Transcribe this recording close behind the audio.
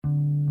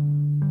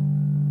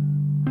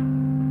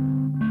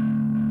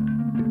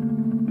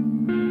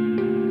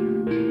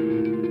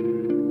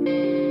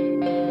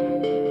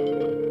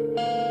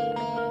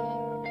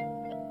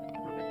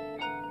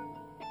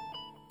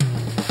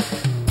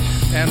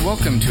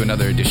to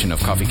another edition of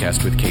Coffee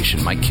Cast with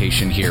Cation. Mike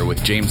Cation here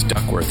with James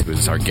Duckworth, who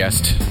is our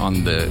guest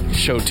on the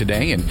show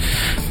today. And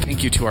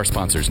thank you to our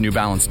sponsors, New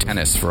Balance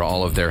Tennis, for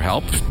all of their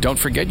help. Don't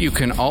forget, you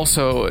can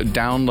also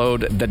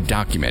download The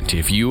Document.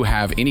 If you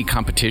have any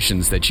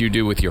competitions that you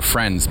do with your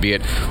friends, be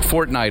it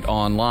Fortnite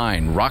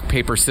online, rock,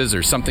 paper,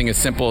 scissors, something as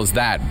simple as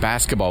that,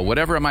 basketball,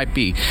 whatever it might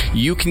be,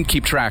 you can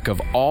keep track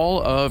of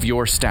all of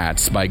your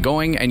stats by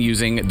going and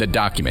using The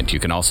Document. You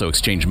can also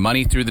exchange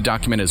money through The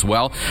Document as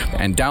well,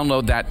 and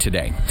download that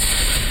today.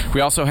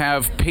 We also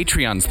have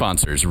Patreon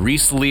sponsors,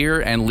 Reese Lear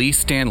and Lee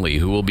Stanley,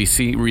 who will be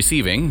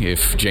receiving,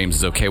 if James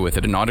is okay with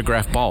it, an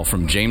autographed ball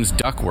from James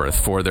Duckworth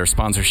for their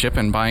sponsorship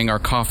and buying our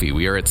coffee.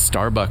 We are at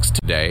Starbucks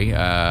today.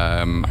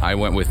 I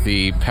went with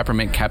the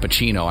peppermint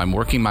cappuccino. I'm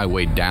working my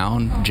way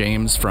down,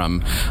 James, from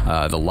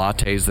the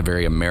lattes, the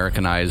very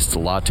Americanized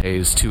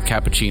lattes, to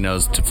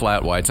cappuccinos, to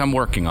flat whites. I'm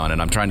working on it.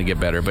 I'm trying to get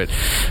better, but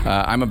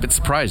I'm a bit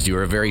surprised you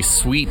were a very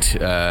sweet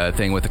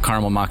thing with the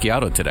caramel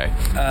macchiato today.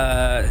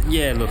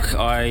 Yeah, look,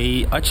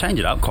 I change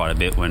it up quite a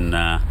bit when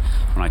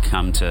I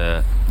come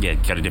to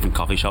go to different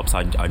coffee shops.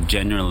 I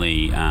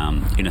generally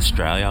in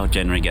Australia I'll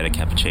generally get a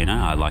cappuccino.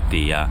 I like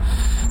the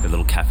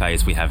little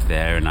cafes we have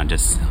there, and I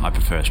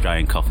prefer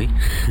Australian coffee.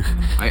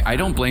 I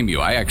don't blame you.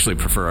 I actually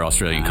prefer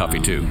Australian coffee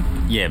too.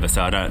 Yeah, but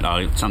so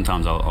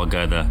sometimes I'll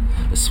go the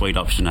sweet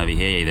option over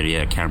here,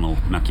 either caramel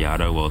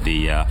macchiato or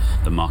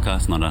the mocha.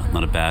 It's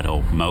not a bad,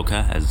 or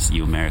mocha as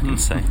you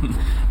Americans say.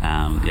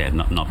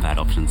 Not bad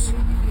options.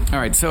 All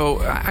right,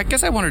 so I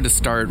guess I wanted to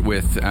start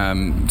with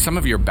some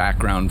of your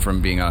background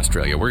from being in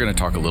Australia. We're going to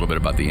talk a little bit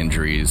about the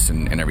injuries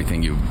and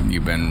everything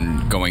you've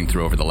been going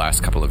through over the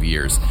last couple of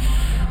years.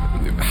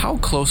 How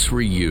close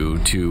were you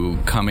to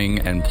coming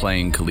and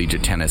playing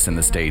collegiate tennis in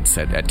the States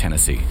at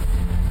Tennessee?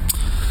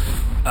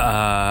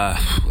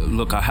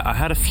 Look, I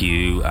had a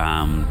few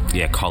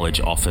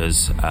college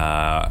offers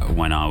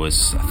when I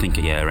was, I think,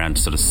 around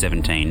sort of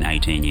 17,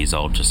 18 years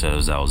old, just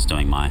as I was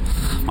doing my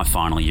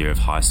final year of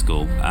high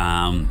school.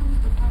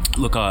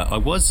 Look, I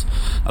was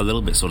a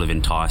little bit sort of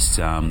enticed,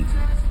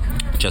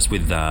 just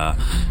with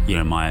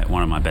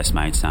one of my best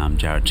mates,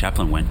 Jared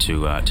Chaplin, went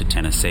to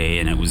Tennessee,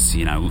 and it was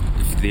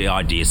the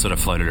idea sort of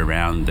floated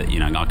around that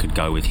I could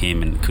go with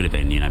him, and it could have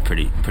been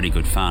pretty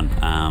good fun.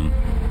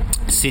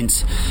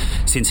 Since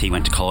he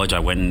went to college, I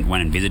went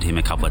and visited him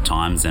a couple of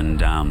times,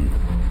 and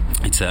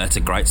it's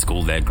a great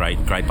school there,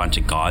 great bunch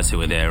of guys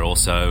who are there,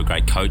 also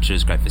great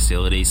coaches, great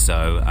facilities.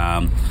 So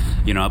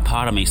a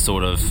part of me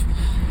sort of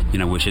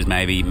wishes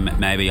maybe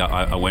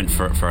I went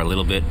for a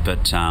little bit,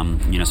 but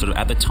sort of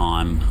at the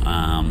time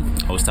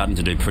I was starting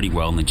to do pretty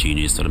well in the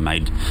juniors, sort of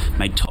made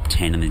top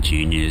 10 in the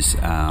juniors.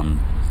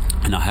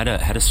 And I had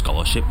a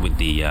scholarship with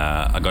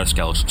I got a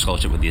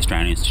scholarship with the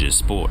Australian Institute of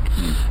Sport,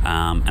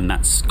 and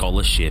that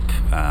scholarship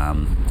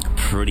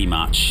pretty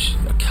much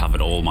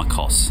covered all my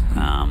costs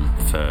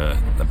for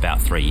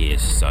about 3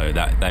 years. So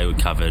that they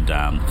covered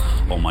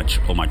all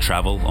my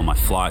travel, all my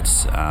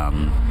flights,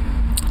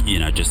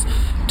 just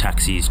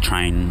taxis,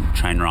 train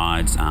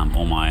rides,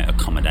 all my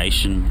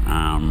accommodation,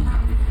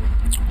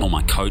 all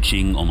my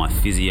coaching, all my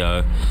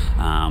physio.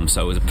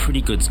 So it was a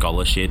pretty good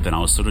scholarship, and I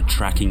was sort of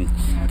tracking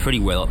pretty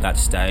well at that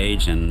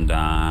stage, and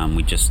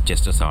we just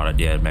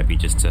decided, maybe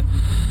just to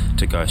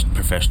go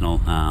professional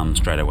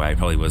straight away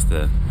probably was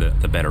the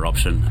better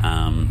option.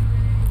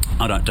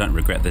 I don't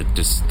regret the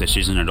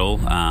decision at all.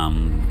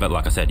 But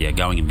like I said,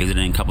 going and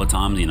visiting a couple of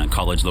times,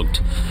 college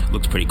looked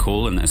pretty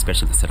cool, and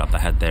especially the setup they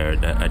had there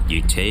at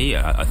UT,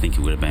 I think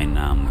it would have been,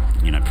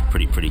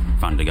 pretty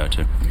fun to go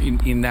to.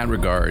 In that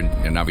regard,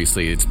 and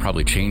obviously it's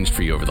probably changed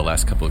for you over the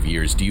last couple of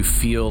years, do you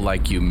feel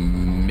like you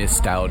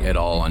missed out at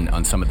all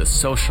on some of the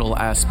social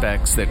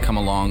aspects that come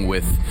along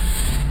with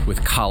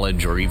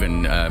college, or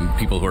even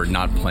people who are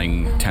not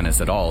playing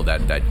tennis at all,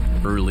 that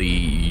early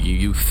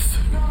youth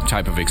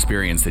type of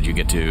experience that you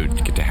get to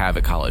have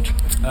at college?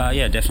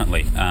 Yeah,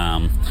 definitely.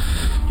 A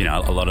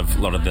lot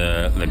of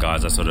the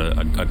guys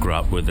I grew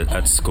up with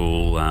at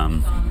school,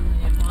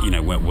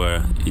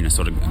 were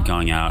sort of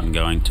going out and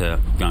going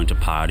to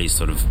parties,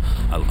 sort of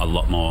a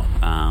lot more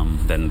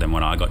than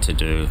what I got to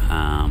do,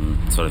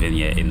 sort of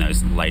in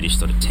those latish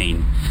sort of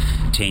teen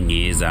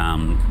years.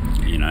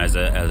 As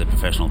a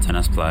professional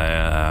tennis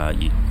player,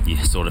 you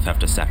sort of have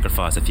to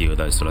sacrifice a few of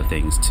those sort of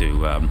things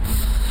to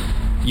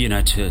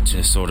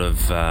to sort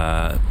of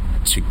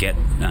to get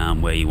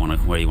where you want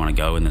to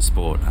go in the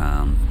sport.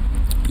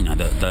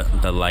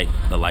 The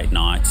late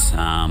nights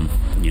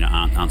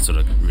aren't sort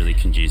of really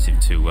conducive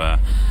to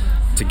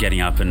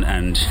getting up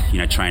and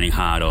training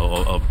hard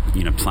or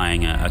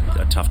playing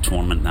a tough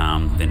tournament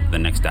the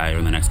next day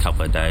or the next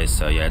couple of days.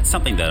 So it's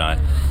something that I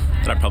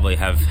probably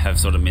have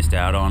sort of missed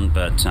out on,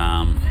 but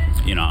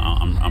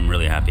I'm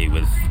really happy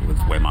with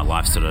where my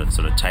life's sort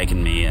of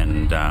taken me,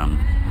 and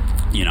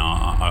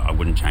I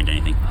wouldn't change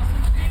anything.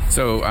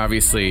 So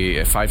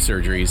obviously 5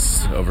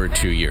 surgeries over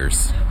 2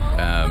 years.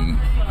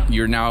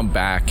 You're now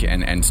back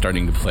and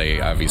starting to play,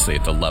 obviously,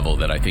 at the level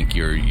that I think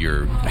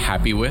you're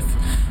happy with.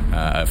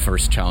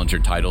 First challenger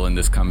title in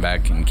this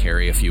comeback in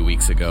Cary a few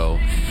weeks ago.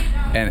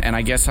 And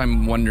I guess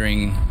I'm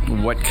wondering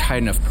what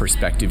kind of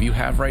perspective you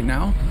have right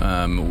now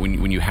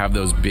when you have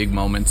those big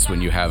moments,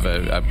 when you have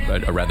a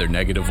rather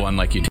negative one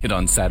like you did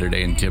on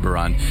Saturday in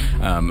Tiburon.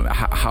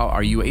 How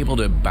are you able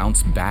to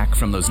bounce back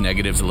from those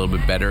negatives a little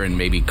bit better and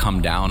maybe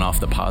come down off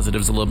the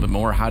positives a little bit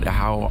more?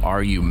 How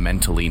are you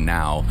mentally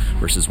now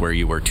versus where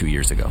you were 2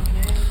 years ago?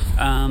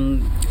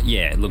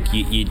 Look,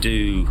 you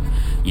do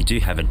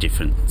have a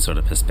different sort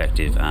of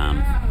perspective.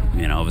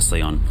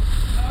 Obviously on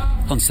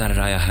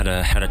Saturday I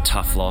had a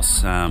tough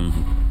loss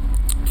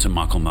to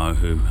Michael Moe,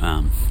 who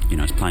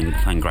is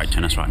playing great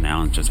tennis right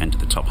now and just entered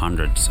the top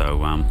 100.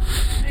 So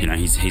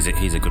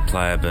he's a good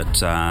player,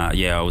 but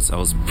I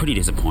was pretty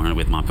disappointed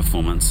with my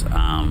performance.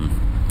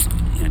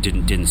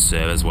 Didn't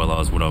serve as well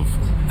as what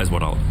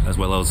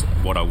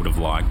I would have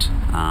liked.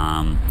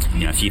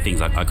 A few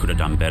things I could have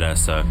done better.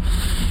 So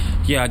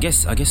I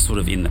guess sort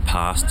of in the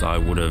past I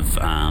would have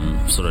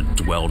sort of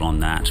dwelled on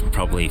that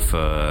probably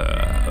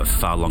for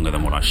far longer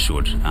than what I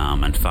should,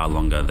 and far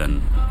longer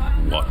than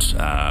what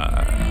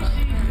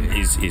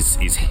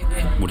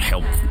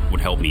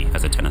would help me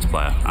as a tennis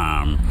player.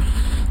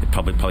 It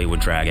probably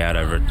would drag out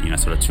over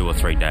sort of 2 or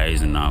 3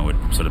 days, and I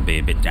would sort of be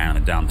a bit down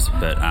in the dumps.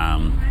 But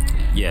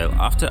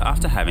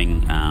after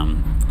having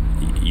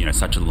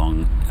such a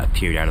long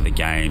period out of the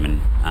game,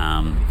 and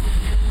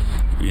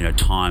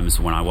times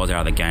when I was out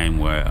of the game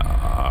where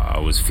I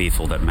was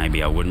fearful that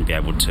maybe I wouldn't be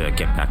able to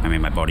get back, maybe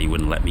my body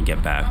wouldn't let me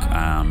get back.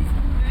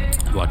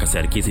 Like I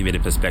said, it gives me a bit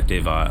of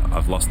perspective.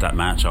 I've lost that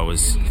match. I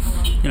was,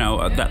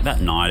 that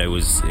night it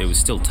was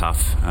still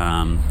tough.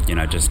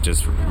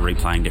 Just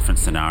replaying different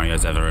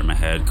scenarios over in my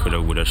head,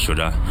 coulda, woulda,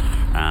 shoulda.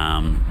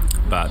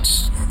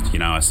 But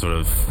I sort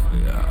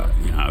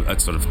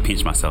of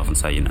pinch myself and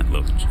say,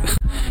 look,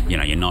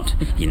 you're not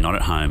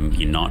at home.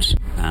 You're not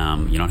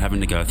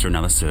having to go through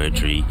another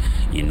surgery.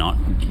 You're not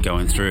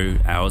going through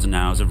hours and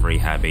hours of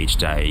rehab each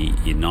day.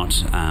 You're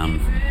not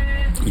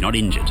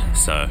injured.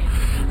 So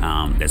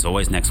there's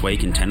always next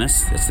week in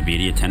tennis. That's the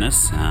beauty of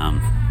tennis.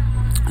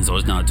 There's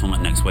always another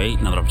tournament next week,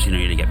 another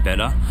opportunity to get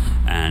better,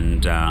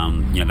 and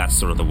that's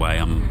sort of the way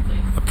I'm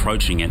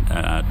approaching it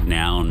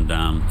now. And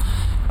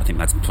I think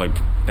that's probably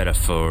better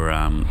for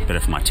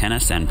my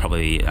tennis and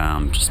probably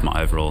just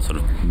my overall sort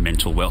of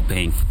mental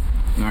well-being.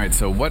 All right,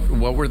 so what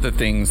were the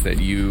things that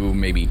you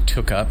maybe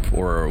took up,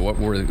 or what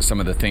were some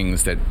of the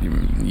things that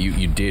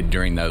you did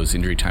during those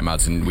injury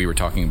timeouts? And we were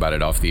talking about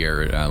it off the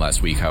air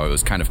last week, how it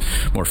was kind of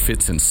more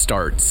fits and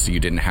starts.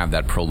 You didn't have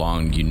that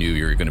prolonged, you knew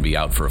you were going to be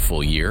out for a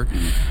full year.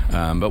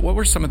 But what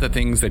were some of the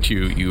things that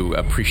you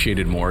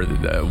appreciated more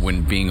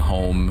when being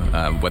home,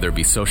 whether it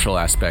be social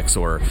aspects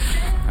or,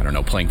 I don't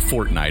know, playing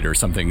Fortnite or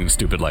something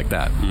stupid like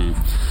that?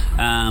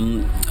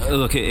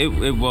 Look,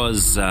 it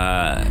was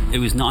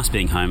nice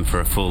being home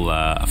for a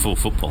full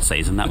football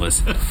season. That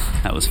was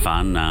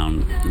fun.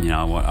 I'm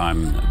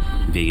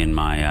being in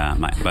my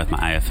both my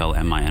AFL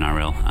and my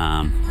NRL.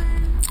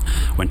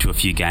 Went to a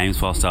few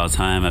games whilst I was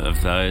home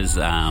of those.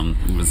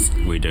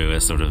 We do a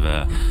sort of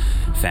a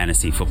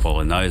fantasy football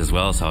in those as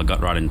well, so I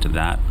got right into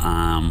that.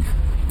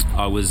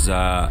 I was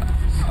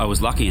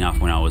lucky enough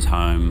when I was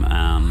home,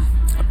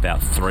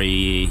 about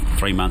three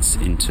months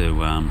into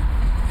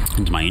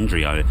my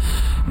injury. I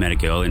met a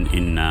girl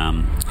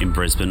in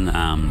Brisbane.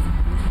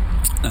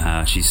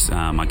 She's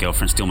my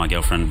girlfriend, still my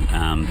girlfriend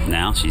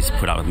now. She's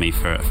put up with me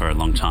for a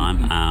long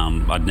time.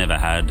 I'd never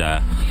had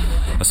a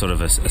sort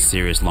of a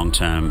serious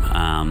long-term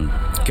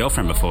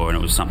girlfriend before, and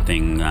it was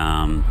something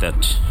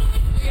that,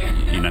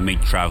 me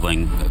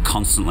travelling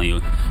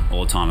constantly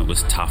all the time, it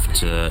was tough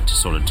to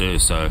sort of do.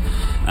 So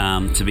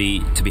to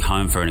be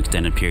home for an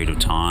extended period of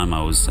time,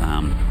 I was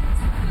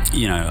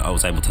I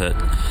was able to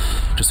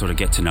sort of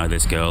get to know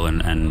this girl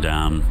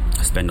and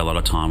spend a lot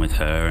of time with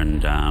her,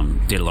 and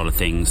did a lot of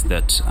things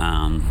that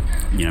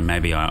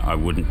maybe I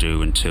wouldn't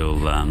do until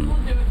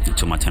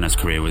my tennis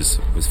career was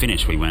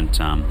finished. We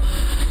went on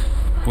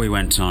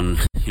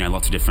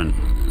lots of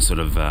different sort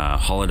of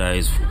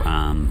holidays.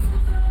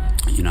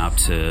 Up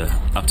to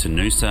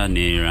Noosa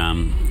near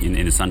in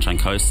the Sunshine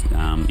Coast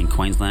in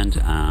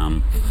Queensland.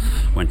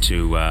 Went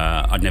to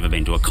I'd never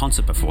been to a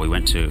concert before. We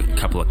went to a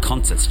couple of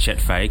concerts,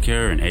 Chet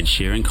Faker and Ed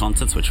Sheeran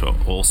concerts, which were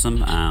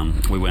awesome.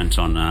 We went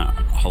on a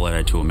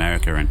holiday to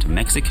America and to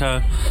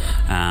Mexico.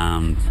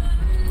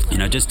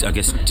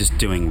 Just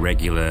doing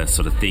regular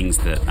sort of things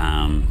that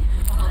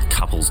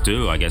couples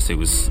do. I guess it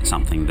was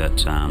something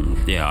that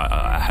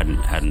I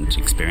hadn't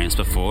experienced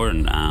before,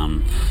 and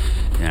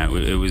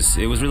it was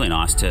really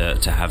nice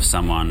to have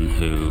someone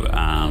who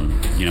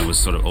was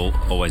sort of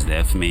always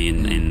there for me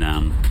in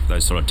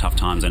those sort of tough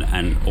times,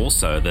 and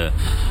also the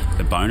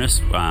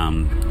bonus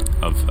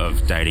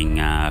of dating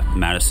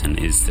Madison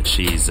is that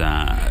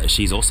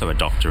she's also a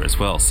doctor as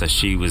well, so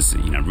she was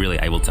really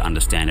able to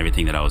understand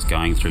everything that I was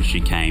going through.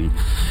 She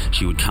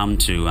would come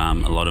to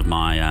a lot of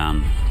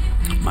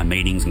my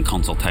meetings and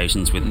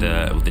consultations with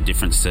the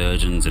different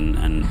surgeons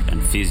and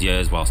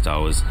physios whilst I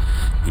was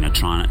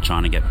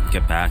trying to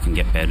get back and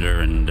get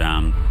better, and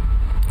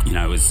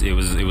it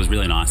was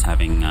really nice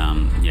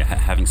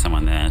having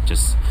someone there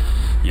just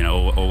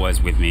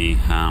always with me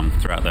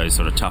throughout those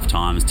sort of tough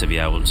times, to be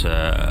able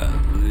to,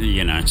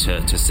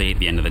 to see at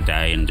the end of the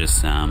day and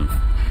just,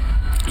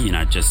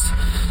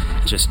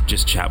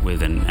 just chat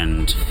with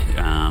and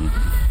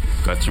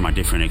go through my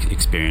different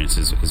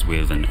experiences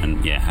with and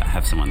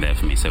have someone there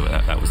for me. So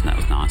that was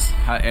nice.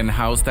 And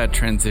how's that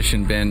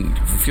transition been?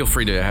 Feel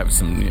free to have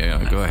some.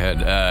 Go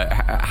ahead.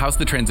 How's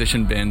the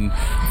transition been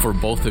for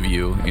both of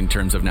you in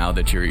terms of now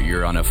that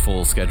you're on a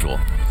full schedule?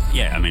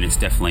 Yeah, I mean it's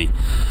definitely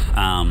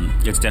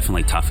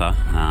tougher.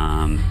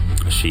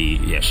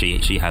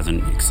 She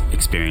hasn't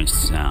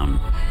experienced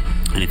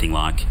anything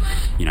like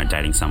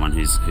dating someone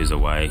who's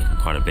away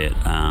quite a bit.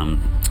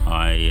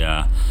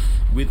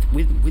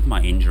 With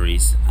my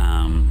injuries,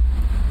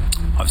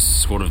 I've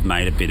sort of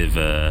made a bit of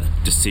a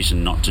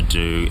decision not to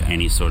do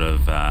any sort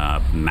of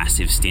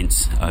massive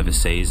stints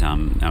overseas. I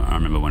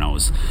remember when I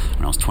was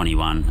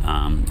 21,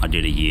 I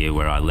did a year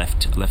where I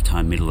left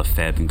home middle of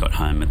Feb and got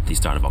home at the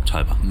start of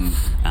October.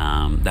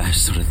 Those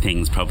sort of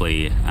things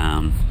probably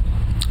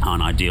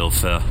aren't ideal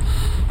for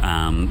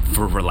a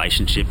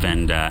relationship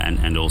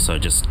and also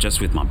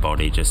just with my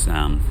body, just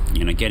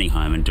getting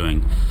home and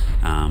doing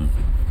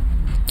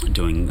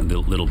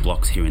little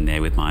blocks here and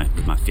there with my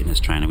fitness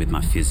trainer, with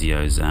my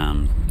physios,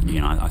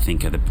 I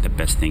think are the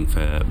best thing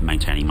for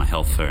maintaining my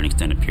health for an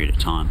extended period of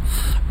time.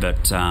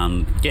 But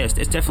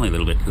it's definitely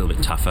a little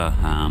bit tougher.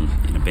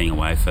 Being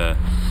away for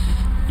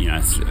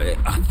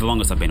the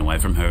longest I've been away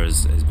from her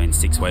has been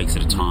 6 weeks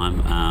at a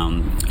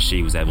time.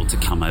 She was able to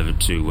come over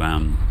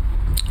to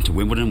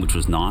Wimbledon, which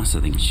was nice.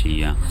 I think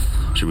she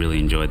really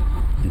enjoyed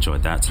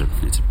that. So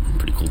it's a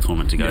pretty cool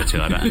tournament to go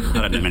to. I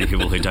don't know many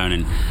people who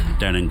don't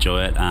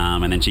enjoy it.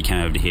 And then she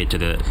came over here to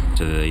the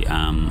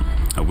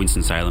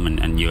Winston-Salem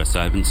and US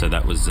Open. So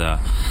that was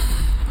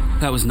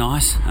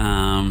nice.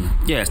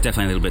 It's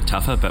definitely a little bit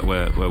tougher, but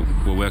we're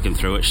working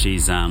through it.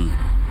 She's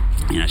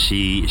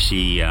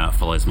she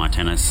follows my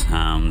tennis.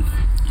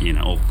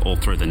 All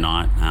through the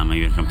night,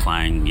 even if I'm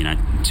playing,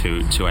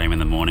 2 a.m. in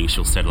the morning,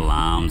 she'll set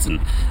alarms, and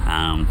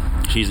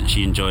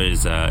she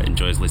enjoys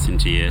listening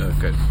to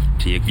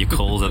your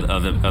calls of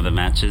the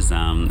matches,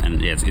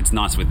 and it's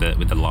nice with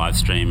the live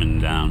stream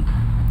and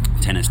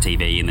tennis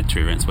TV and the two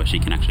events where she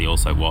can actually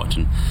also watch,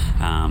 and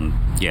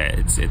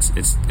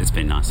it's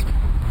been nice.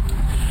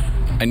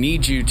 I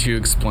need you to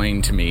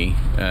explain to me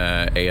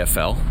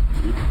AFL.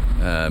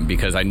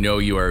 Because I know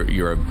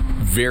you're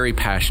very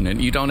passionate.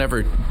 You don't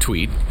ever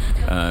tweet,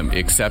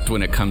 except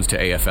when it comes to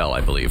AFL.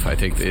 I believe. I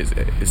think is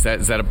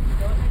that a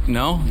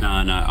no? No.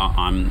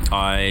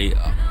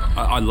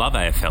 I love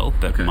AFL,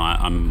 but okay.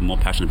 I'm more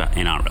passionate about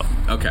NRL.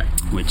 Okay.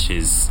 Which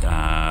is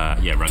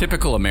rugby.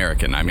 Typical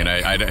American. I mean,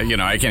 I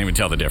can't even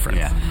tell the difference.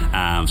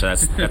 Yeah. So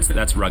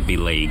that's rugby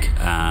league.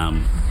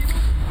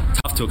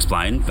 Tough to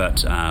explain,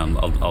 but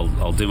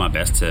I'll do my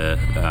best to.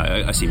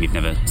 I assume you've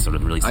never sort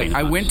of really seen.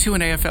 I went to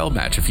an AFL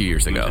match a few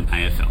years ago.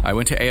 I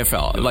went to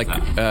AFL.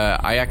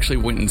 I actually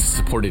went and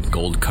supported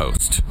Gold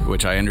Coast,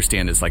 which I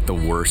understand is like the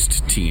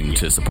worst team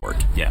to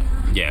support. Yeah.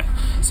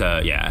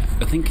 So I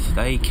think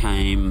they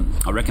came.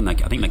 I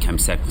think they came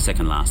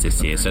second last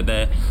this year. So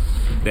they're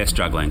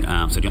struggling.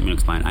 So do you want me to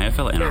explain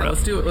AFL or NRL?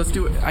 Yeah, let's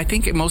do it. I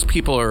think most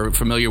people are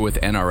familiar with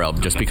NRL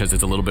just because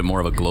it's a little bit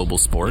more of a global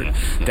sport. Yeah.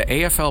 The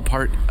AFL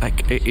part,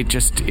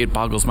 it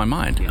boggles my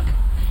mind. Yeah.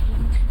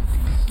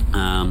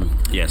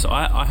 So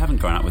I haven't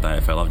grown up with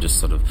AFL. I've just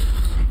sort of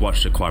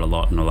watched it quite a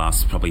lot in the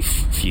last probably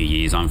few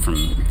years. I'm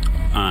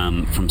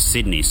from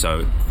Sydney,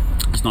 so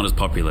it's not as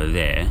popular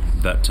there.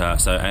 But so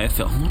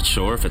AFL, I'm not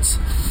sure if it's.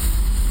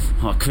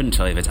 I couldn't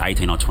tell you if it's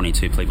 18 or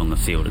 22 people in the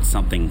field. It's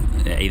something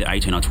either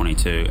 18 or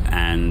 22.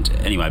 And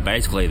anyway,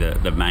 basically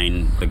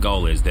the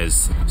goal is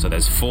there's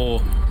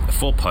four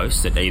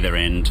posts at either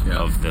end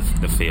of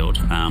the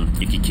field.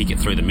 If you kick it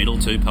through the middle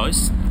 2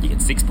 posts, you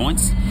get 6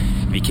 points.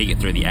 If you kick it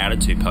through the outer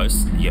 2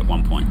 posts, you get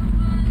 1 point.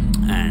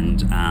 And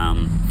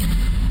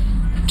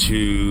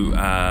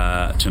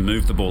to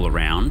move the ball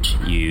around,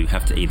 you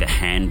have to either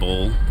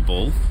handball the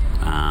ball.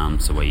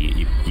 So where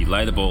you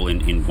lay the ball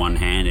in one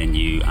hand and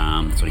you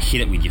sort of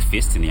hit it with your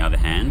fist in the other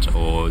hand,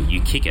 or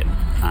you kick it.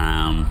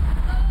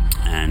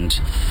 And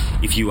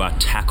if you are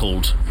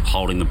tackled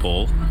holding the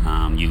ball,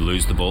 you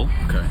lose the ball.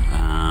 Okay.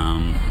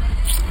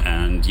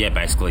 And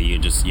basically you're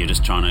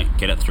just trying to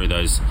get it through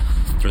those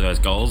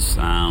goals.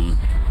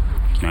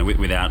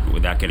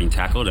 Without getting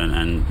tackled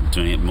and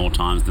doing it more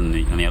times than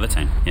the other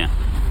team. Yeah.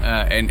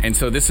 And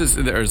so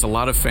there's a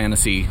lot of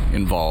fantasy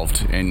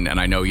involved, and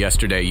I know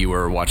yesterday you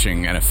were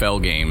watching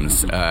NFL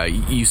games.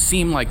 You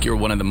seem like you're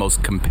one of the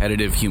most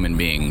competitive human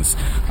beings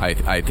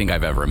I think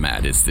I've ever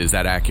met. Is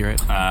that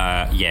accurate?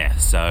 Yeah.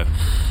 So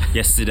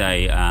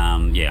yesterday,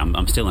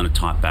 I'm still in a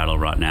tight battle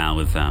right now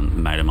with a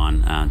mate of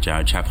mine,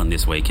 Jared Chaplin,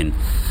 this week in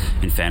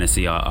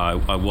fantasy.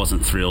 I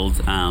wasn't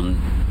thrilled.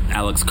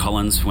 Alex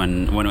Collins,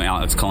 when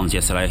Alex Collins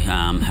yesterday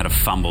had a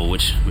fumble,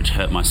 which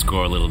hurt my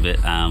score a little bit.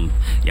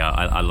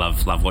 I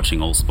love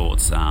watching all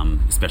sports,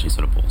 especially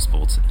sort of ball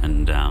sports,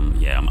 and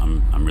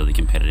I'm really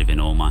competitive in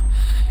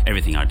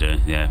everything I do.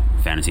 Yeah,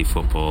 fantasy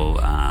football,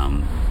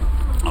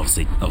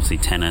 obviously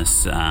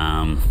tennis.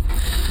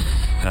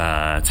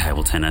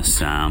 table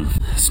tennis,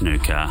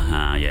 snooker,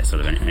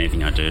 sort of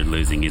anything I do.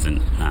 Losing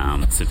isn't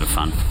super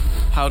fun.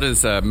 How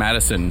does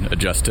Madison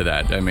adjust to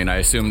that? I mean, I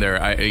assume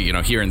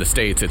here in the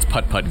States, it's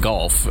putt-putt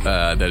golf.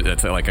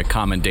 That's like a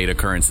common date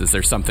occurrence. Is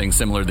there something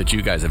similar that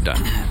you guys have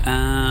done?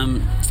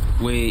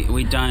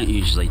 We don't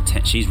usually.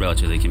 She's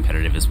relatively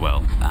competitive as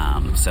well,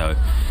 so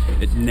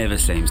it never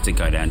seems to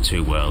go down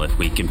too well if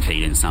we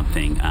compete in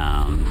something.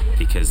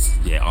 Because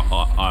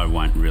I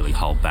won't really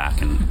hold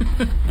back, and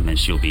then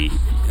she'll be.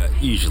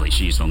 Usually,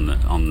 she's on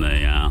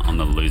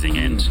the losing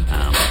end.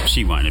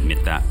 She won't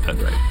admit that, but.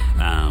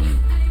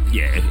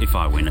 Right. If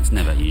I win, it's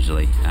never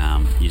usually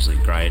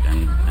great.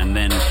 And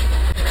then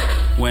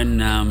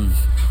when I'm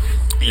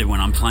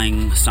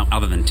playing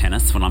other than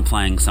tennis, when I'm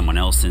playing someone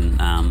else in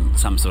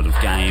some sort of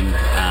game,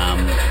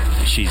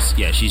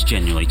 she's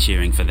genuinely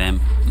cheering for them.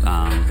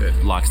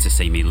 Likes to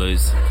see me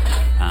lose.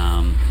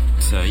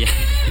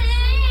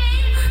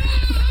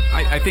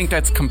 I think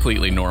that's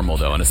completely normal,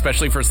 though, and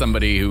especially for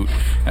somebody who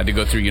had to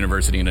go through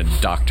university and a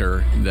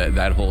doctor,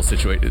 that whole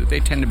situation, they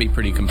tend to be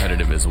pretty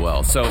competitive as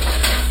well. So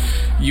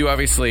you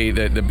obviously,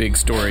 the big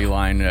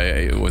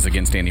storyline was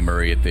against Andy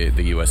Murray at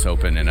the U.S.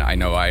 Open, and I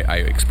know I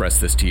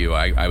expressed this to you.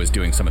 I was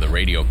doing some of the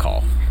radio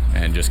call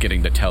and just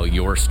getting to tell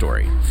your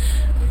story.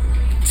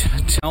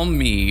 Tell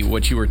me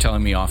what you were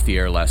telling me off the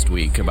air last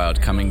week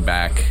about coming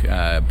back,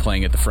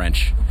 playing at the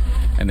French,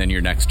 and then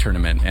your next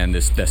tournament, and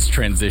this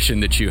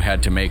transition that you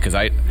had to make. Because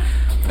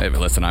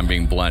listen, I'm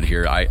being blunt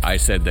here. I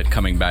said that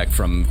coming back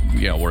from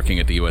working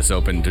at the U.S.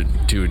 Open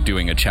to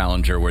doing a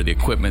challenger where the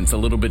equipment's a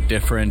little bit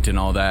different and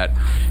all that,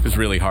 it was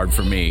really hard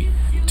for me.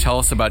 Tell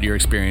us about your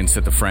experience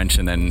at the French,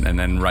 and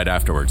then right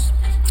afterwards.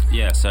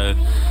 Yeah, so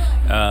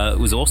it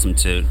was awesome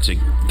to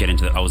get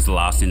into. I was the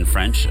last in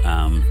French,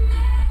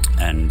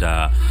 and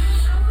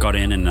got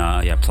in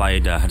and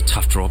played. Had a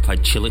tough draw. Played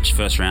Cilic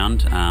first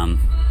round.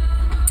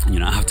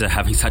 After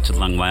having such a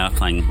long layoff,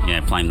 playing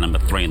number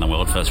 3 in the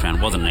world first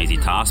round wasn't an easy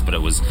task, but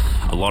it was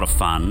a lot of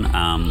fun.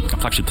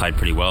 I've actually played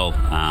pretty well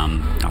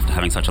after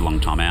having such a long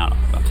time out.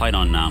 I played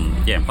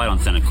on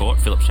centre court,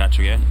 Philippe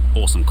Chatrier,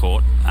 awesome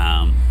court,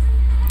 and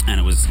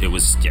it was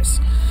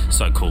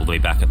so cool to be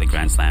back at the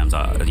Grand Slams.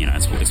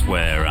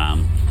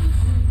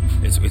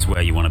 It's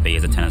where you want to be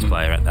as a tennis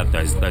player at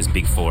those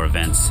big 4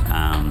 events.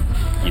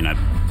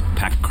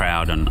 Packed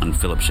crowd on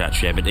Philippe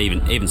Chatrier, but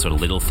even sort of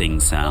little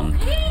things,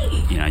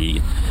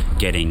 you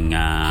getting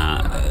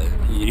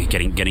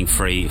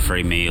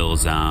free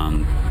meals,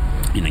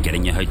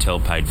 getting your hotel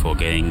paid for,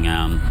 getting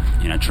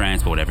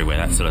transport everywhere,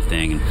 that sort of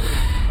thing.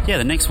 And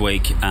the next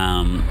week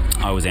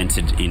I was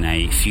entered in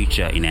a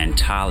future in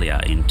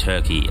Antalya in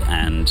Turkey,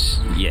 and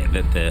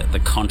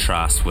the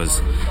contrast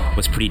was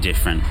pretty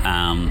different.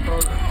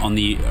 On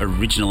the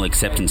original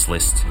acceptance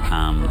list,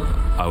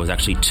 I was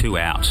actually 2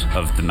 out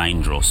of the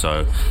main draw,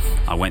 so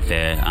I went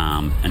there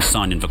and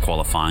signed in for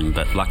qualifying,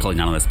 but luckily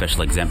none of the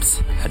special exempts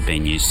had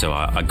been used, so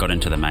I got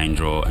into the main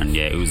draw, and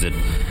it was a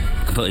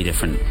completely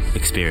different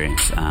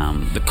experience.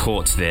 The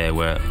courts there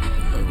were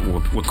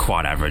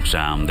quite average.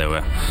 There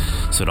were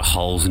sort of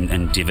holes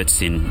and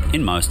divots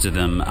in most of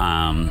them.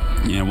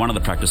 One of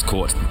the practice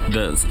courts,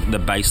 the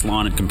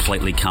baseline had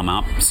completely come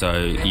up,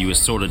 so you were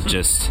sort of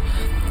just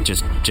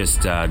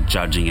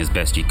judging as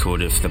best you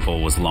could if the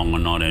ball was long or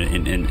not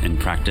in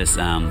practice.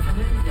 On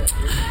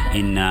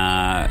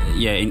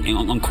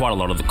quite a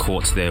lot of the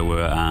courts there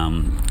were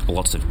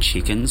lots of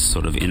chickens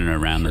sort of in and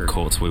around the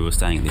courts. We were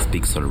staying at this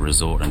big sort of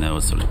resort, and there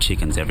was sort of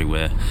chickens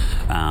everywhere,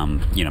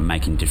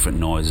 making different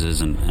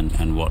noises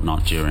and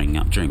whatnot during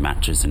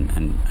matches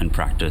and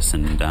practice.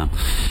 And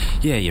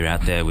you're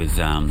out there with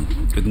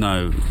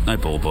no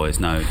ball boys,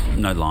 no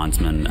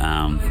linesmen,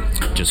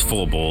 just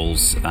 4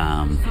 balls.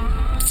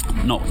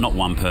 Not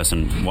one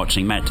person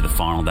watching. Made it to the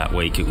final that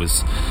week. It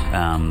was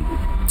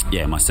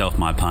myself,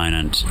 my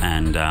opponent,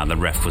 and the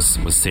ref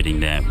was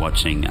sitting there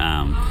watching.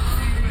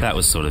 That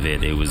was sort of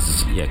it. It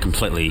was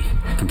completely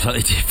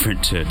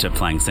different to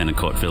playing centre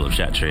court Philippe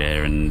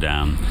Chatrier. And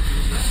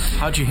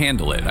how'd you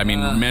handle it? I mean,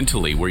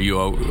 mentally, were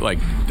you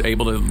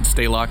able to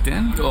stay locked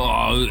in?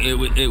 Oh,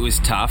 it was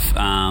tough.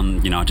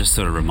 I just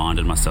sort of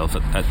reminded myself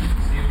at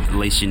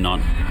least you're not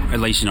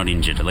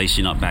injured. At least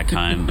you're not back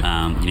home.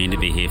 You need to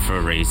be here for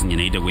a reason. You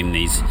need to win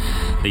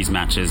these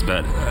matches.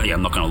 But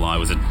I'm not going to lie.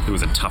 It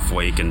was a tough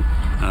week, and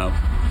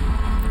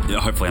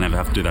hopefully I never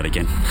have to do that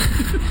again.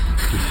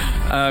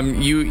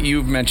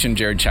 You've mentioned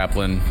Jared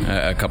Chaplin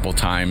a couple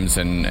times,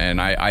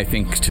 and I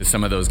think to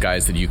some of those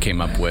guys that you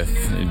came up with,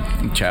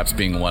 Chaps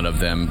being one of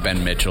them,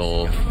 Ben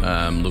Mitchell,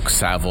 Luke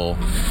Saville,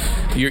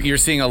 you're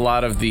seeing a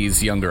lot of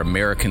these younger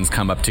Americans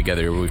come up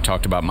together. We've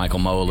talked about Michael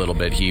Moe a little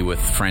bit, he with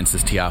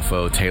Francis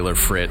Tiafoe, Taylor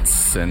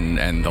Fritz,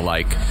 and the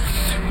like.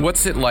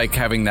 What's it like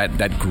having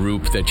that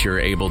group that you're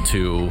able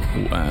to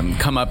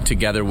come up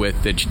together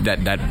with,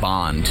 that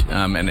bond?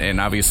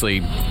 And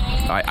obviously,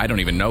 I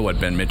don't even know what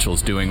Ben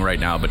Mitchell's doing right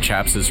now, but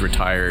Chaps is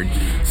retired.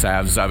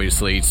 Sav's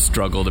obviously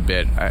struggled a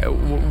bit.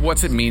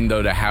 What's it mean,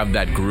 though, to have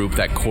that group,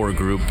 that core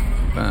group,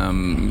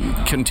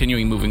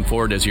 continuing moving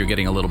forward as you're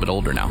getting a little bit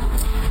older now?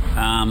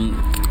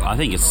 I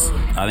think it's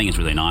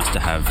really nice to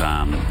have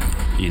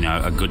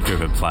a good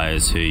group of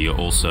players who you're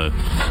also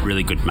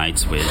really good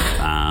mates with,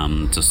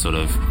 to sort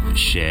of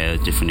share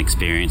different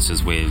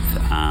experiences with,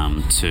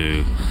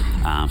 to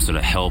sort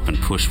of help and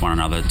push one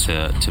another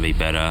to be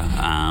better,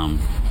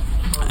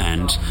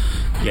 and.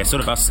 Yeah,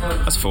 sort of us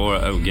four.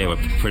 We're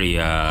pretty,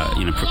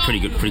 pretty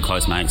good, pretty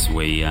close mates.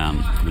 We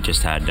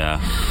just had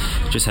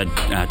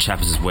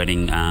Chappers'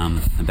 wedding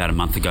about a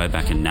month ago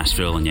back in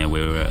Nashville, and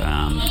we were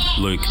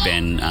Luke,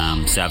 Ben,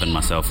 Sav, and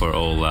myself were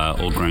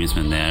all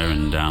groomsmen there,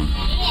 and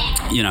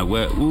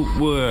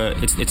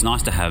it's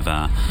nice to have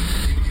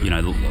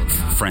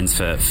friends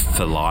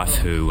for life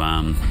who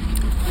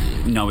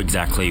know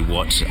exactly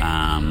what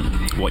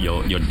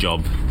your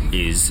job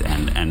is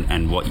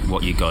and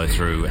what you go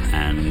through,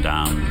 and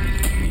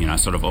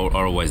sort of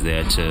are always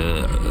there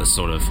to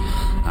sort of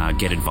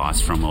get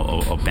advice from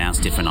or bounce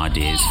different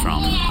ideas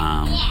from.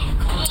 A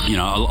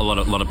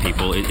lot of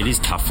people. It is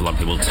tough for a lot of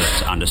people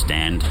to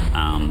understand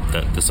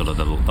the sort of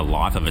the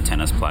life of a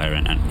tennis player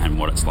and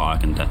what it's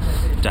like, and to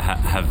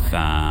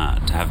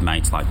have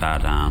mates like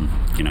that,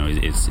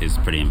 is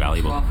pretty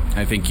invaluable.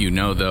 I think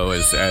though,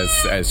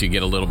 as you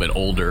get a little bit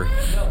older,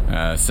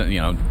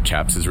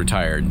 Chaps is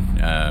retired,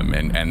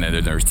 and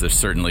there's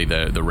certainly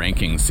the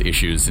rankings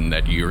issues, in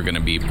that you're going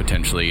to be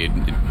potentially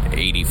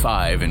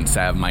 85 and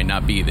Sav might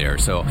not be there.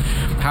 So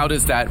how do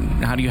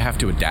you have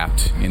to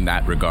adapt in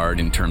that regard,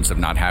 in terms of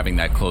not having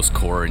that close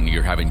core, and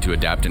you're having to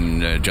adapt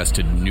and adjust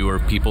to newer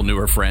people,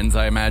 newer friends,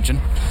 I imagine?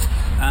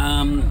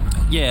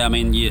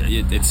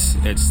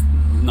 It's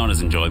not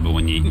as enjoyable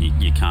when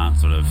you can't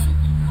sort of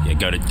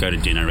go to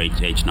dinner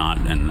each night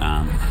and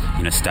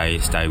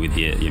stay with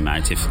your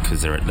mates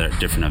because they're at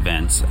different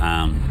events.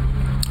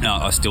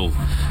 I still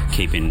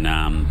keep in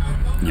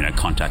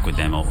contact with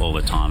them all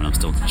the time, and I'm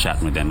still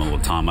chatting with them all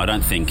the time. I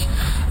don't think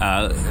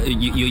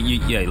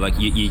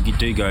you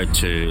do go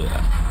to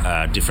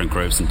different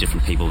groups and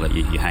different people that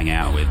you hang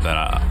out with, but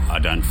I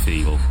don't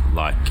feel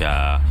like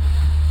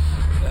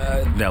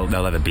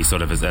they'll ever be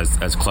sort of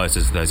as close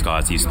as those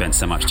guys you spent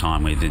so much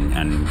time with,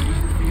 and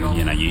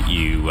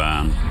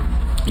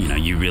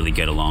you really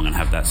get along and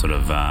have that sort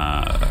of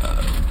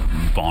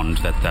bond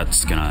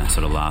that's going to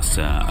sort of last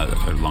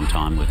a long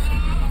time with.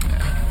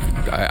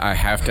 I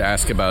have to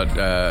ask about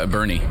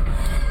Bernie.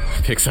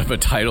 Picks up a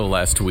title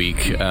last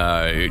week.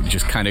 It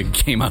just kind of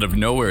came out of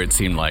nowhere, it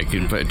seemed like.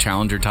 A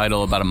challenger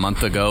title about a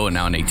month ago, and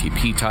now an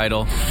ATP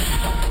title.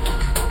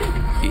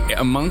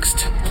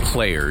 Amongst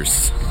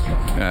players,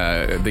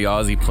 the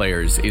Aussie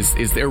players,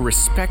 is there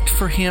respect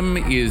for him?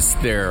 Is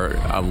there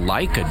a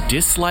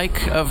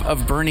dislike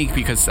of Bernie?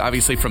 Because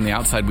obviously from the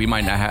outside we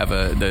might not have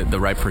the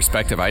right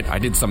perspective. I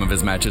did some of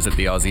his matches at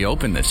the Aussie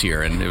Open this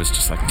year, and it was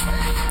just like,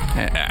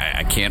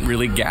 I can't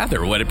really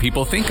gather what do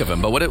people think of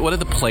him. But what do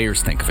the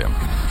players think of him?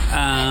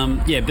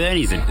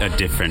 Bernie's a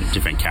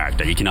different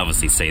character. You can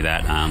obviously see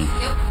that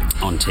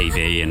on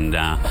TV and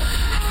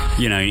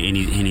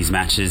in his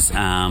matches.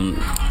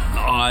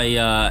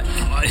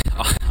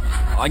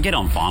 I get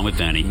on fine with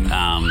Bernie.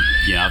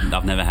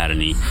 I've never had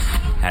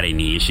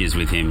any issues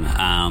with him.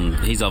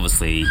 He's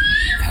obviously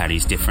had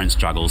his different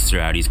struggles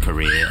throughout his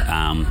career.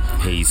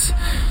 He's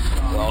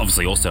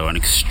obviously also an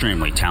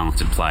extremely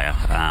talented player.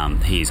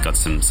 He's got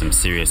some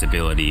serious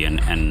ability,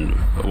 and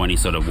when he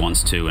sort of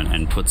wants to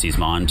and puts his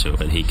mind to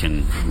it, he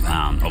can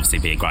obviously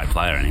be a great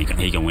player, and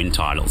he can win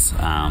titles.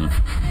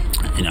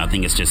 I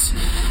think it's just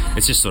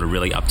sort of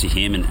really up to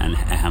him and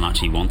how much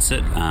he wants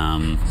it.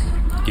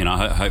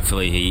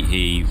 Hopefully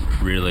he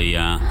really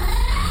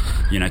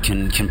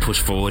can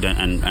push forward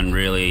and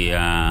really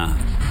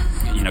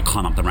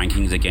climb up the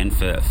rankings again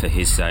for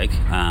his sake.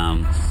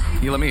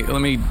 Let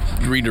me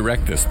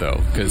redirect this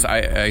though, because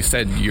I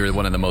said you're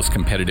one of the most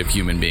competitive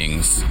human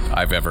beings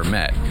I've ever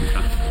met.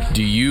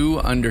 Do you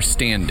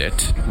understand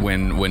it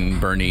when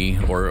Bernie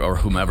or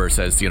whomever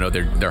says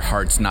their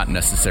heart's not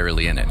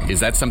necessarily in it? Is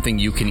that something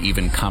you can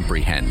even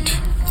comprehend?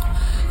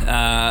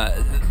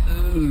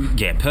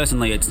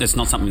 Personally, it's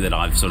not something that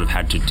I've sort of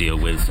had to deal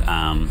with.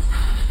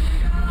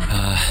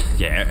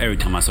 Every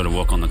time I sort of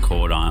walk on the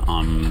court, I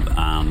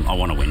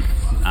want to win.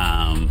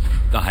 I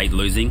hate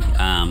losing.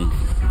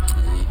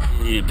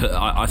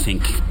 I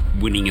think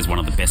winning is one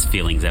of the best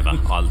feelings ever.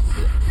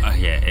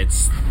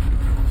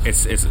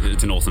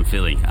 It's an awesome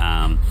feeling.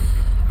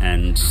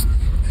 And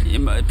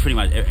pretty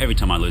much every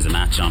time I lose a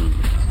match, I'm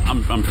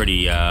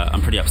pretty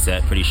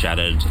upset, pretty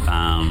shattered.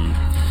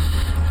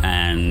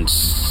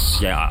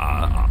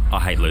 I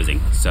hate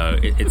losing. So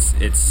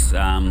it's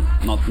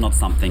not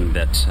something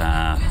that.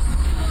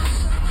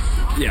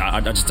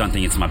 I just don't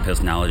think it's my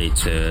personality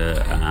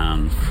to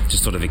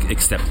just sort of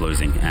accept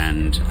losing,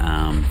 and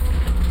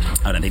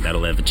I don't think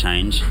that'll ever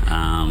change.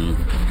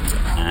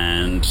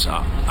 And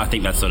I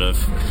think that sort of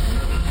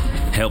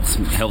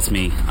helps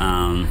me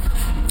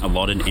a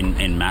lot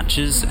in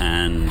matches,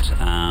 and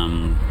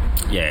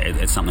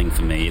it's something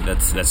for me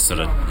that's sort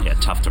of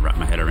tough to wrap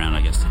my head around,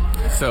 I guess.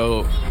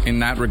 So in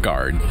that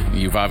regard,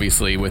 you've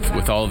obviously,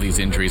 with all of these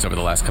injuries over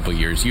the last couple of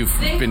years, you've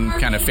been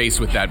kind of faced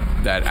with that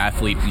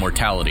athlete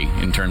mortality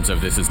in terms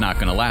of this is not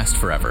going to last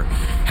forever.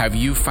 Have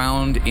you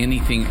found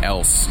anything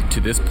else to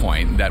this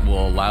point that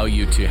will allow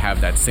you to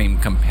have that same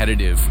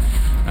competitive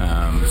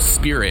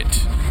spirit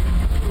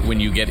when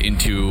you get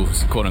into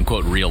quote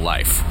unquote real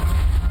life?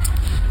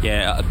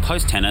 Yeah,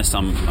 post tennis,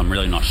 I'm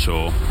really not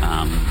sure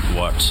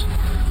what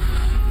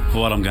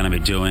I'm going to be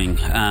doing.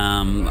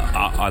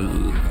 I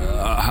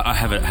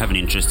have an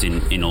interest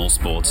in all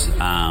sports.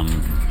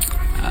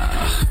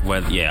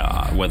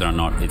 Whether or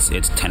not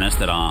it's tennis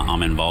that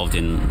I'm involved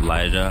in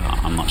later,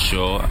 I'm not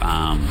sure.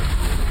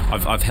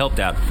 I've helped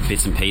out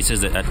bits and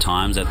pieces at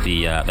times at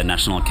the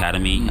National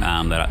Academy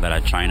that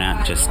I train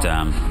at, just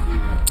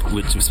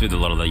with a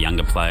lot of the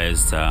younger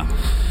players,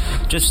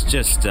 just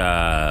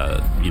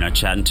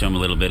chatting to them a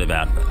little bit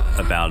about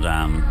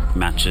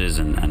matches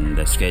and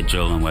their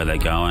schedule and where they're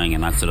going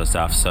and that sort of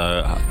stuff.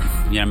 So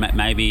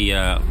maybe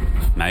I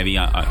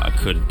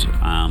could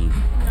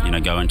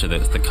go into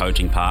the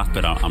coaching path,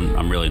 but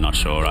I'm really not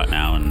sure right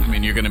now. And I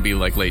mean, you're going to be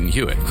like Leighton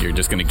Hewitt. You're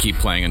just going to keep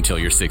playing until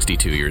you're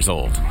 62 years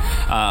old.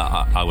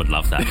 I would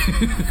love that.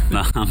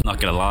 No, I'm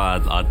not going to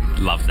lie. I'd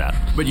love that.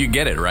 But you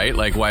get it, right?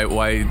 Like,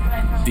 why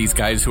these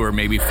guys who are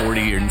maybe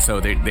 40 and so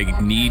they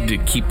need to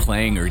keep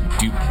playing or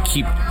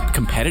keep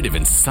competitive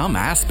in some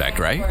aspect,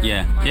 right?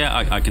 Yeah.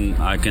 I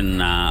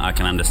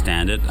can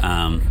understand it.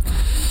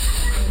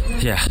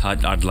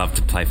 I'd love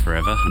to play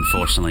forever.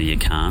 Unfortunately, you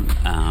can't.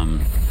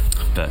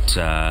 But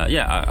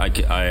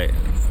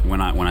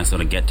when I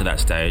sort of get to that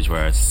stage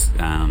where it's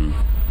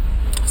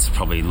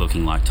probably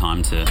looking like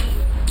time to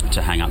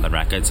hang up the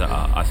rackets,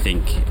 I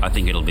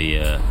think it'll be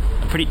a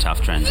pretty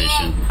tough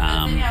transition.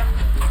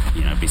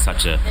 Be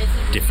such a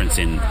difference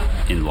in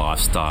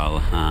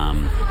lifestyle.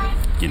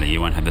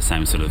 You won't have the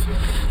same sort of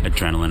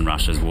adrenaline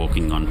rush as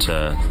walking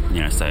onto,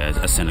 say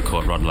a centre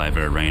court Rod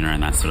Laver Arena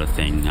and that sort of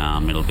thing.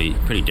 It'll be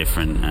pretty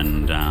different,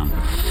 and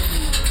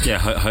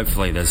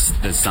hopefully there's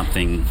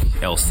something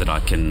else that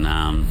I can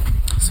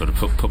sort of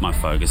put my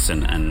focus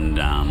and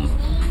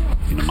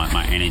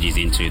my energies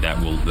into that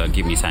will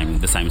give me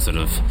the same sort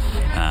of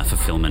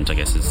fulfillment, I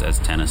guess, as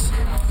tennis.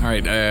 All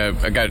right,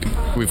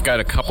 we've got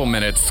a couple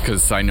minutes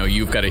because I know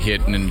you've got to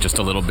hit in just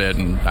a little bit,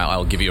 and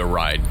I'll give you a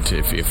ride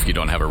if you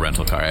don't have a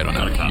rental car. I don't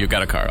know. You've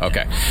got a car.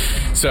 Okay.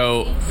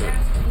 So,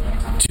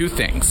 two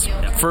things.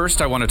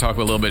 First, I want to talk a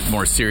little bit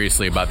more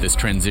seriously about this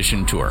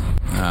transition tour.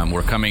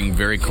 We're coming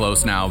very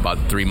close now, about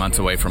 3 months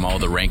away from all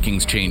the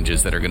rankings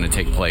changes that are going to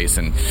take place,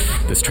 and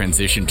this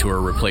transition tour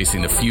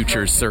replacing the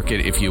future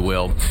circuit, if you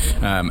will.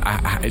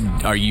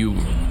 Are you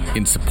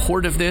in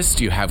support of this?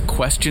 Do you have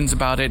questions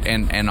about it?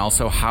 And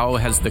also, how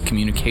has the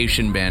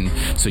communication been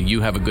so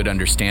you have a good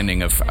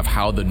understanding of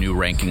how the new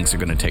rankings are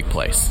going to take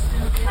place?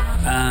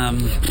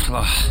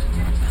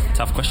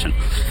 Tough question.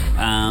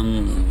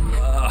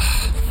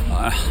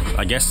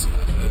 I guess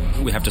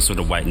we have to sort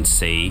of wait and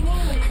see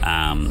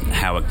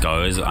how it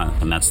goes,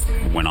 and that's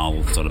when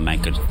I'll sort of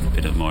make a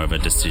bit of more of a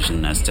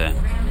decision as to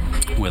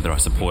whether I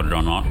support it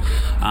or not.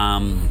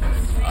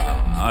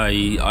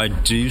 I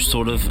do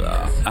sort of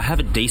I have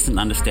a decent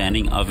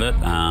understanding of it.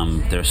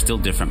 There are still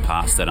different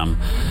parts that I'm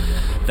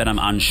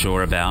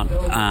unsure about.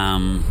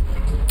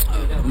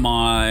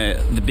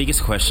 The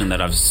biggest question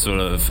that I've sort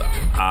of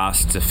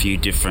asked a few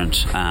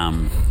different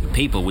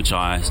people, which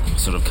I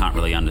sort of can't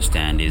really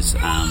understand, is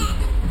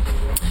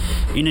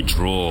in a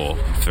draw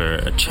for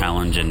a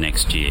challenger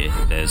next year,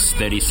 there's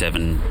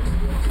 37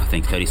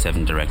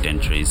 direct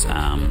entries.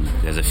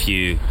 There's a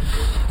few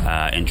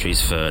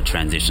entries for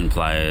transition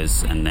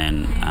players, and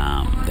then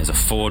there's a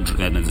few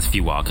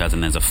wildcards,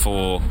 and there's a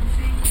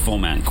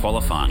four-man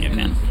qualifying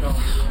event.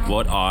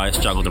 What I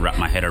struggle to wrap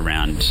my head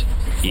around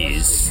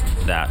is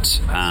that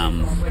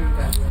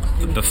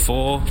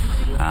before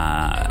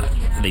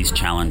these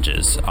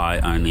challenges, I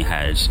only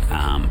had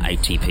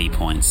ATP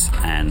points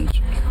and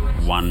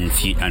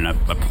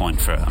a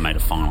point for I made a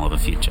final of a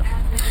future.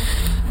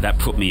 That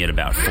put me at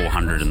about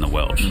 400 in the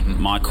world.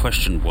 Mm-hmm. My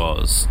question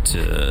was to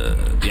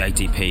the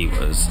ATP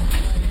was,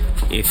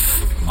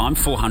 if I'm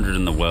 400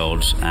 in the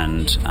world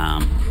and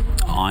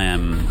I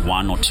am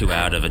 1 or 2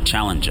 out of a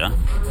challenger,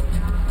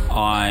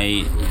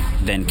 I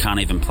then can't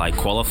even play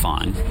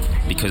qualifying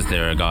because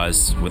there are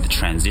guys with the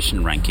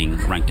transition ranking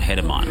ranked ahead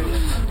of mine.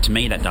 To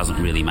me, that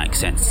doesn't really make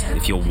sense.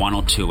 If you're 1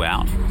 or 2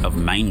 out of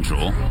main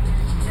draw,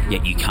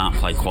 yet you can't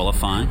play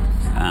qualifying,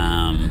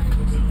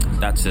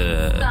 that's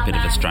a bit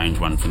of a strange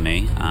one for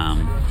me.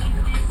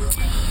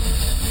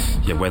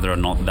 Whether or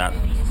not that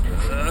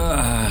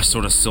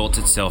sort of sorts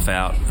itself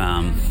out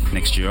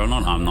next year or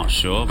not, I'm not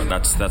sure, but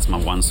that's my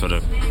one sort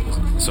of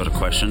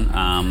question.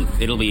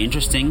 It'll be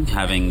interesting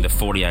having the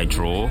 48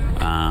 draw.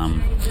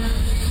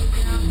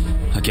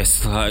 I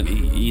guess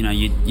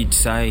you'd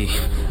say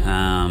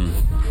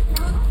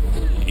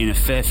in a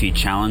fair few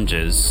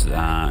challenges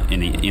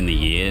in the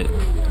year,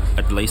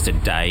 at least a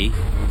day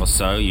or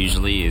so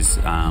usually is,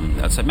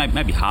 I'd say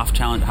maybe half the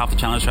challenge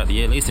throughout the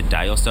year, at least a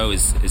day or so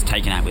is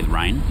taken out with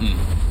rain.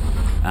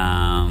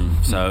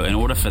 So in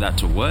order for that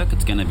to work,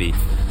 it's going to be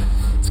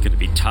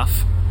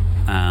tough.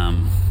 I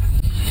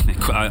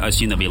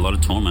assume there'll be a lot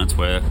of tournaments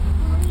where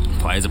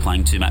players are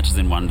playing 2 matches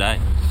in one day.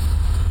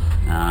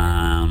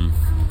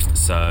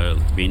 So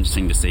it'll be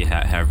interesting to see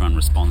how everyone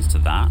responds to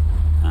that.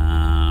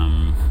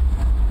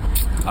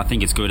 I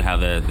think it's good how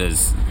they're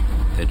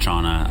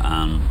trying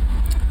to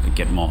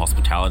get more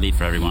hospitality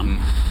for everyone.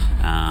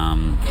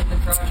 And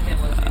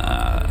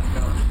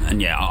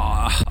yeah,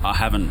 I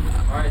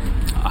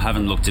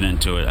haven't looked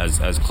into it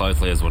as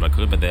closely as what I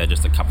could, but they're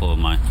just a couple of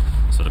my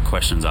sort of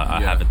questions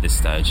I have at this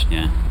stage.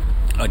 Yeah.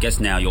 I guess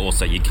now you won't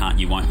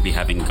be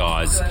having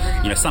guys,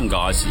 some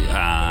guys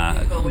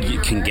you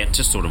can get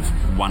to sort of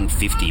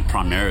 150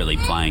 primarily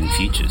playing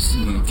futures.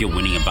 If you're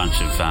winning a bunch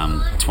of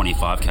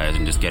 25Ks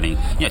and just getting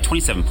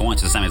 27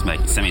 points, is the same as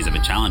making semis of a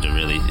challenger,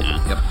 really.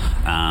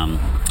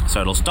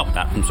 So it'll stop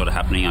that from sort of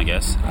happening, I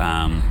guess.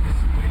 And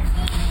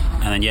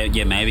then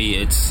maybe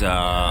it's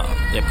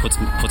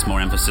puts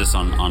more emphasis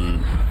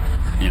on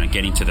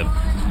getting to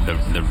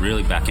the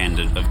really back end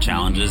of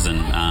challenges and.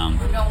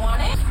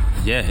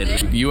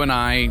 You and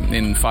I,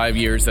 in 5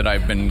 years that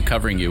I've been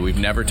covering you, we've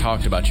never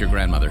talked about your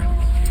grandmother.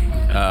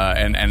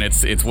 And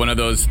it's one of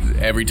those,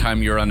 every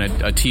time you're on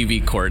a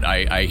TV court,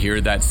 I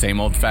hear that same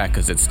old fact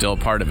because it's still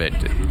part of it.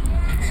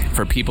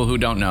 For people who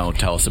don't know,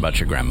 tell us about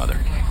your grandmother.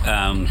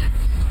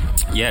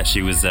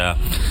 She was a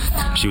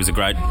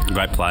great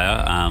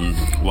player.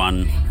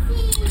 Won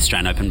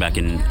Australian Open back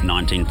in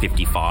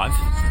 1955.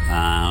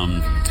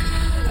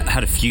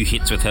 Had a few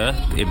hits with her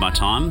in my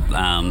time.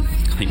 I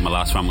think my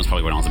last one was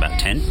probably when I was about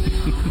 10.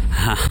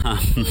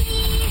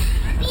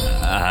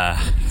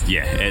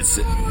 It's.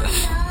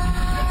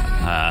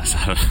 I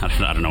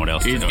don't know what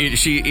else to do.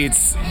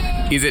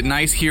 Is it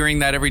nice hearing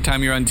that every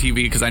time you're on TV?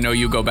 Because I know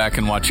you go back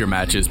and watch your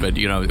matches, but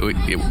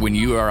when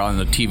you are on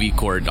the TV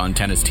court on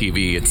tennis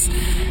TV, it's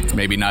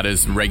maybe not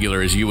as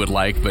regular as you would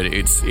like, but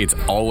it's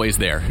always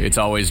there. It's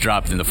always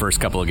dropped in the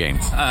first couple of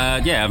games.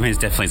 It's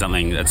definitely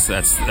something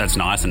that's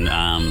nice, and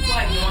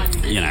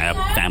our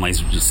family's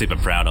super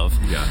proud of.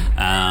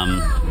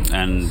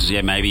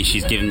 Maybe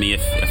she's given me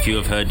a few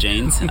of her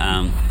genes.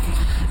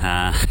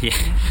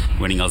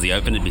 Winning Aussie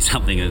Open would be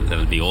something that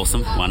would be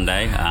awesome one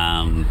day.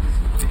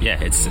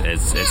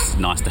 It's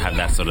nice to have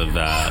that sort of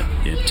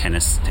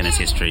tennis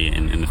history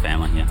in the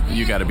family. Yeah,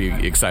 you got to be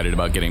excited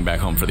about getting back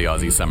home for the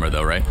Aussie summer,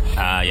 though, right?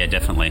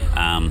 Definitely.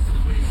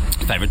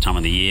 Favorite time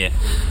of the year.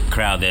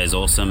 Crowd there is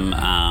awesome.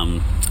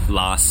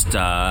 Last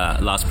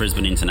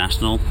Brisbane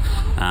International,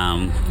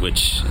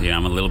 which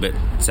I'm a little bit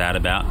sad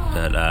about,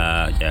 but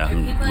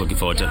I'm looking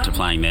forward to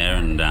playing there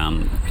and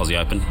Aussie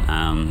Open.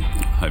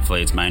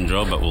 Hopefully it's main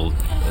draw, but we'll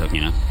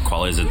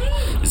qualies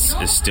is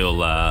still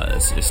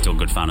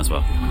good fun as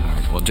well.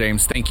 Well,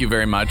 James, thank you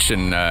very much,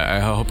 and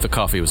I hope the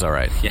coffee was all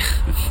right. Yeah,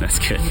 that's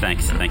good.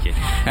 Thanks. Thank you.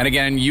 And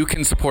again, you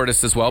can support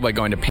us as well by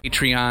going to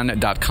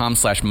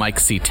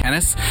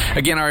patreon.com/MikeCTennis.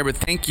 Again, our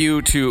thank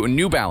you to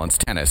New Balance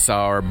Tennis,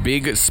 our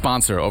big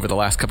sponsor over the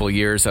last couple of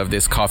years of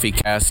this Coffee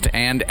Cast,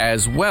 and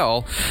as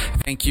well,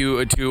 thank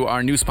you to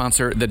our new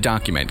sponsor, The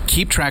Document.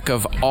 Keep track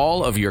of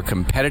all of your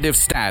competitive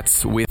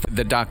stats with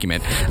The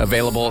Document,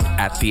 available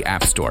at the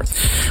App Store.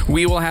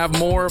 We will have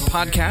more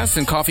podcasts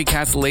and Coffee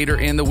Casts later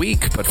in the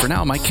week, but for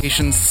now, Mike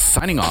Cation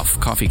signing off.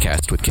 Coffee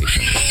Cast with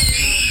Cation.